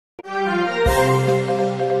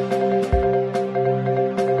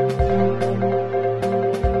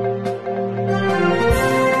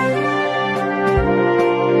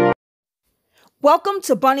Welcome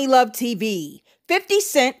to Bunny Love TV. 50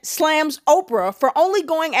 Cent slams Oprah for only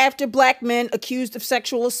going after black men accused of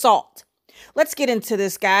sexual assault. Let's get into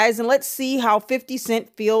this, guys, and let's see how 50 Cent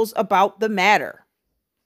feels about the matter.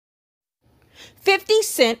 50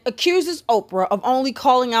 Cent accuses Oprah of only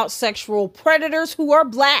calling out sexual predators who are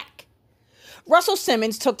black. Russell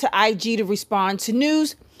Simmons took to IG to respond to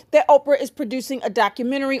news that Oprah is producing a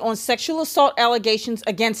documentary on sexual assault allegations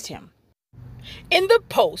against him. In the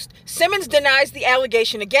post, Simmons denies the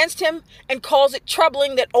allegation against him and calls it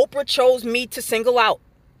troubling that Oprah chose me to single out.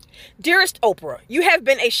 Dearest Oprah, you have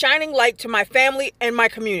been a shining light to my family and my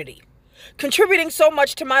community, contributing so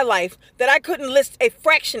much to my life that I couldn't list a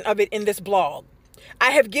fraction of it in this blog.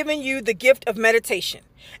 I have given you the gift of meditation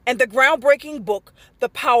and the groundbreaking book, The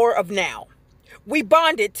Power of Now. We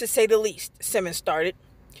bonded, to say the least, Simmons started.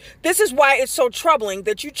 This is why it's so troubling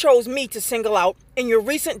that you chose me to single out in your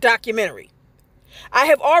recent documentary. I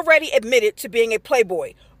have already admitted to being a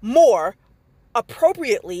playboy, more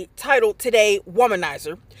appropriately titled today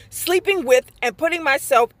womanizer, sleeping with and putting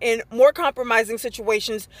myself in more compromising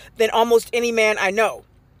situations than almost any man I know.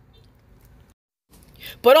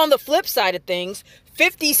 But on the flip side of things,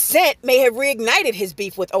 50 Cent may have reignited his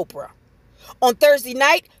beef with Oprah. On Thursday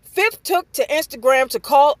night, Fifth took to Instagram to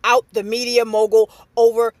call out the media mogul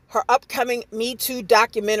over her upcoming Me Too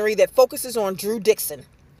documentary that focuses on Drew Dixon,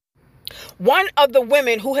 one of the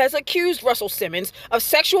women who has accused Russell Simmons of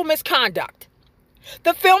sexual misconduct.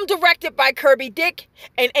 The film, directed by Kirby Dick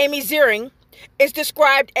and Amy Ziering, is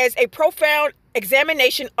described as a profound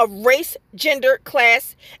examination of race, gender,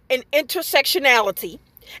 class, and intersectionality,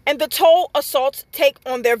 and the toll assaults take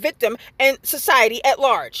on their victim and society at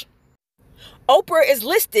large. Oprah is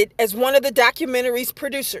listed as one of the documentary's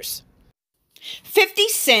producers. 50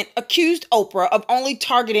 Cent accused Oprah of only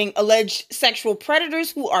targeting alleged sexual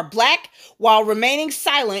predators who are black while remaining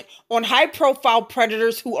silent on high-profile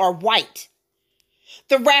predators who are white.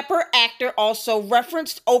 The rapper-actor also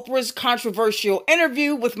referenced Oprah's controversial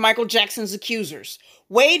interview with Michael Jackson's accusers,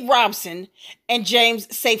 Wade Robson and James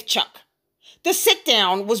Safechuck. The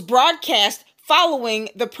sit-down was broadcast following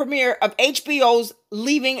the premiere of HBO's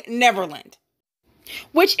Leaving Neverland,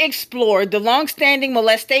 which explored the long-standing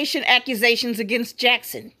molestation accusations against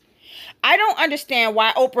Jackson. I don't understand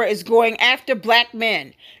why Oprah is going after black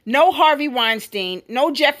men. No Harvey Weinstein, no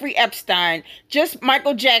Jeffrey Epstein, just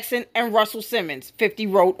Michael Jackson and Russell Simmons, 50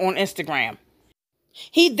 wrote on Instagram.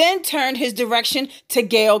 He then turned his direction to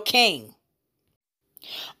Gayle King,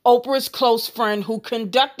 Oprah's close friend who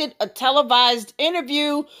conducted a televised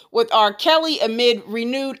interview with R. Kelly amid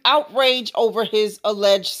renewed outrage over his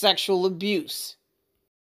alleged sexual abuse.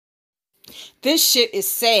 This shit is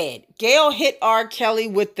sad. Gayle hit R. Kelly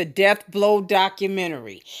with the Death Blow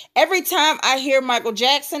documentary. Every time I hear Michael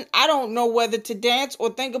Jackson, I don't know whether to dance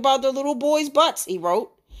or think about the little boys' butts, he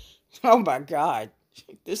wrote. Oh my God.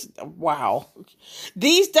 Wow.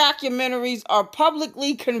 These documentaries are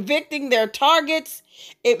publicly convicting their targets.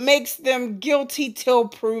 It makes them guilty till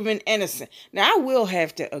proven innocent. Now, I will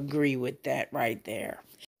have to agree with that right there.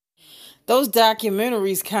 Those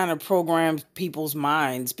documentaries kind of program people's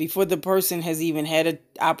minds before the person has even had an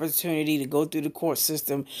opportunity to go through the court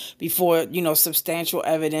system, before, substantial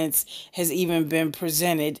evidence has even been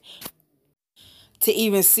presented to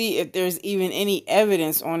even see if there's even any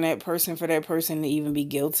evidence on that person for that person to even be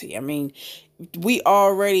guilty. I mean, we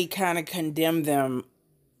already kind of condemn them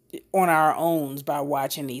on our own by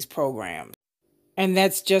watching these programs. And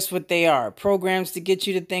that's just what they are. Programs to get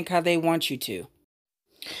you to think how they want you to.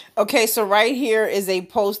 Okay, so right here is a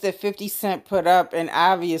post that 50 Cent put up, and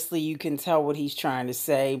obviously you can tell what he's trying to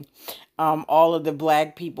say. All of the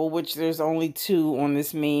black people, which there's only two on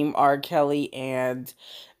this meme, R. Kelly and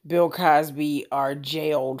Bill Cosby, are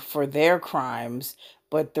jailed for their crimes,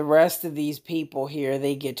 but the rest of these people here,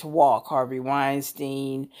 they get to walk. Harvey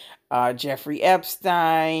Weinstein, Jeffrey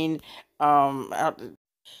Epstein,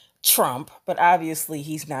 Trump, but obviously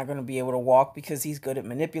he's not going to be able to walk because he's good at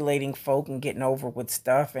manipulating folk and getting over with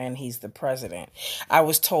stuff, and he's the president. I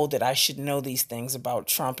was told that I should know these things about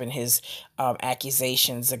Trump and his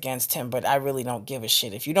accusations against him, but I really don't give a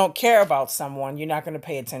shit. If you don't care about someone, you're not going to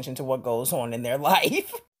pay attention to what goes on in their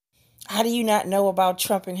life. How do you not know about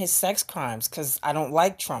Trump and his sex crimes? Because I don't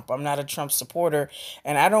like Trump. I'm not a Trump supporter,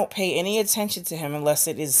 and I don't pay any attention to him unless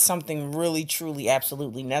it is something really, truly,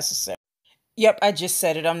 absolutely necessary. Yep, I just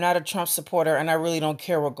said it. I'm not a Trump supporter, and I really don't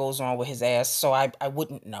care what goes on with his ass, so I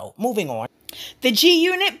wouldn't know. Moving on. The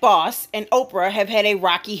G-Unit boss and Oprah have had a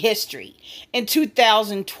rocky history. In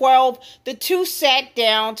 2012, the two sat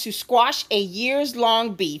down to squash a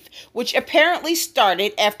years-long beef, which apparently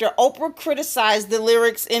started after Oprah criticized the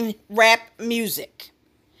lyrics in rap music.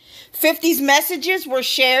 50's messages were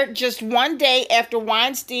shared just one day after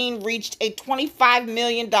Weinstein reached a $25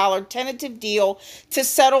 million tentative deal to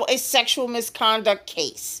settle a sexual misconduct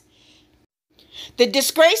case. The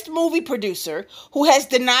disgraced movie producer, who has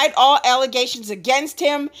denied all allegations against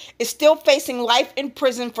him, is still facing life in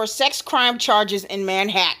prison for sex crime charges in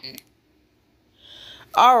Manhattan.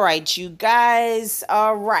 All right, you guys.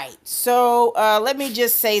 All right. So let me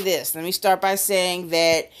just say this. Let me start by saying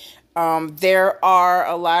that there are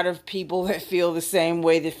a lot of people that feel the same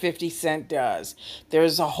way that 50 Cent does.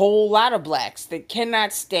 There's a whole lot of blacks that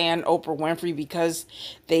cannot stand Oprah Winfrey because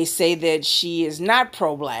they say that she is not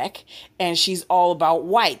pro-black and she's all about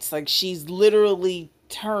whites. Like, she's literally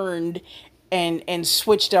turned and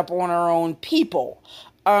switched up on her own people.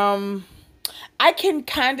 I can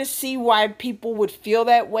kind of see why people would feel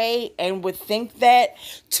that way and would think that.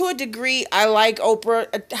 To a degree, I like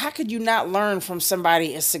Oprah. How could you not learn from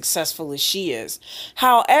somebody as successful as she is?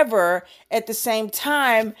 However, at the same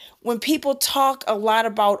time, when people talk a lot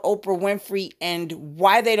about Oprah Winfrey and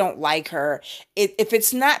why they don't like her, if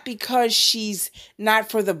it's not because she's not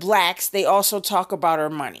for the blacks, they also talk about her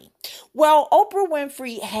money. Well, Oprah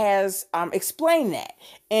Winfrey has explained that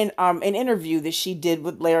in an interview that she did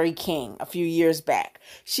with Larry King a few years back.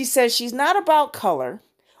 She says she's not about color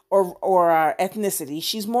or ethnicity.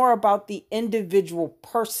 She's more about the individual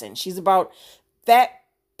person. She's about that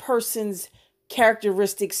person's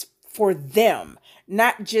characteristics for them,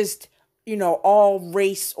 not just, all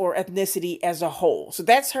race or ethnicity as a whole. So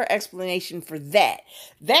that's her explanation for that.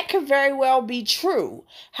 That could very well be true.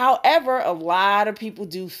 However, a lot of people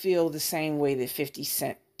do feel the same way that 50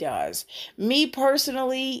 Cent does. Me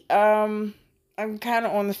personally, I'm kind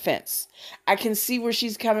of on the fence. I can see where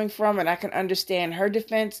she's coming from, and I can understand her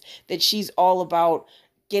defense that she's all about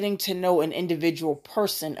getting to know an individual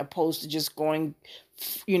person opposed to just going,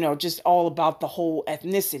 just all about the whole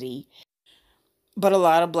ethnicity. But a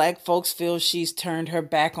lot of black folks feel she's turned her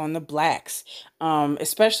back on the blacks,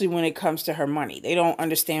 especially when it comes to her money. They don't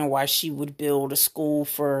understand why she would build a school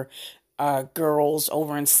for girls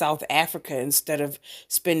over in South Africa instead of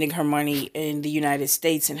spending her money in the United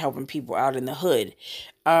States and helping people out in the hood.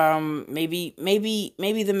 Maybe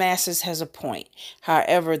the masses has a point.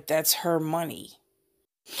 However, that's her money.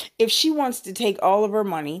 If she wants to take all of her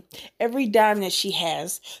money, every dime that she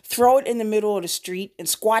has, throw it in the middle of the street and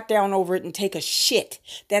squat down over it and take a shit,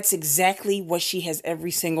 that's exactly what she has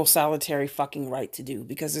every single solitary fucking right to do,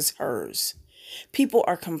 because it's hers. People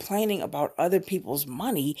are complaining about other people's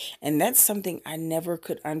money, and that's something I never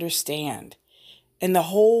could understand. And the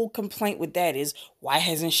whole complaint with that is, why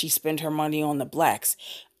hasn't she spent her money on the blacks?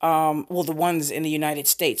 The ones in the United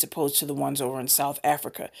States opposed to the ones over in South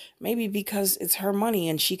Africa. Maybe because it's her money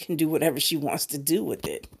and she can do whatever she wants to do with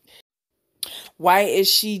it. Why is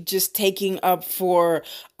she just taking up for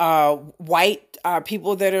white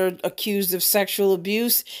people that are accused of sexual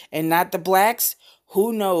abuse and not the blacks?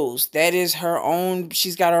 Who knows? That is her own.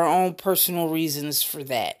 She's got her own personal reasons for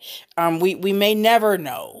that. We may never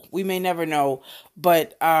know. We may never know.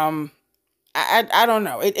 But I don't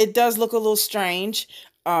know. It does look a little strange.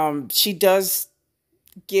 She does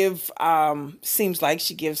give, seems like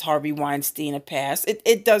she gives Harvey Weinstein a pass.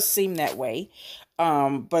 It does seem that way.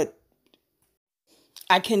 But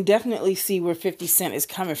I can definitely see where 50 Cent is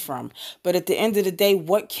coming from. But at the end of the day,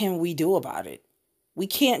 what can we do about it? We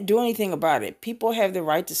can't do anything about it. People have the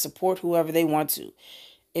right to support whoever they want to.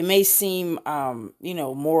 It may seem,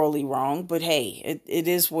 morally wrong, but hey, it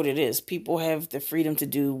is what it is. People have the freedom to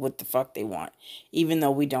do what the fuck they want, even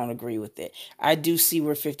though we don't agree with it. I do see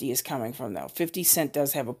where 50 is coming from, though. 50 Cent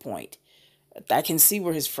does have a point. I can see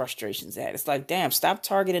where his frustration's at. It's like, damn, stop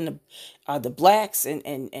targeting the blacks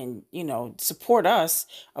and support us,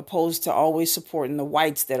 opposed to always supporting the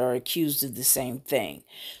whites that are accused of the same thing.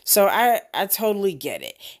 So I totally get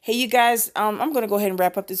it. Hey, you guys, I'm going to go ahead and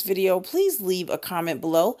wrap up this video. Please leave a comment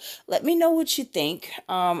below. Let me know what you think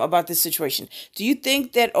about this situation. Do you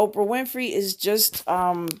think that Oprah Winfrey is just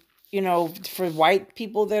for white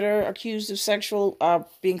people that are accused of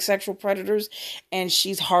being sexual predators, and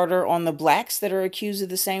she's harder on the blacks that are accused of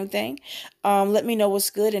the same thing? Let me know what's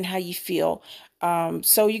good and how you feel.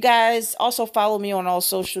 So you guys also follow me on all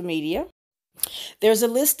social media. There's a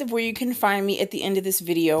list of where you can find me at the end of this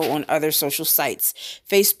video on other social sites: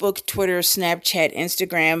 Facebook, Twitter, Snapchat,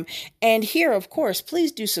 Instagram, and here, of course.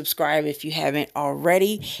 Please do subscribe if you haven't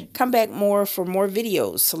already. Come back for more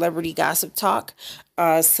videos: celebrity gossip talk,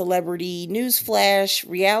 celebrity news flash,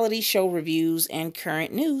 reality show reviews, and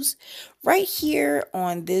current news right here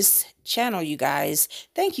on this channel, you guys.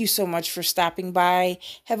 Thank you so much for stopping by.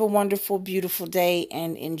 Have a wonderful, beautiful day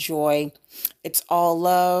and enjoy. It's all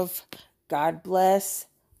love. God bless.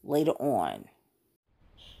 later on.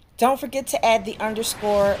 Don't forget to add the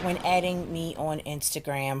underscore when adding me on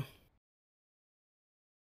Instagram.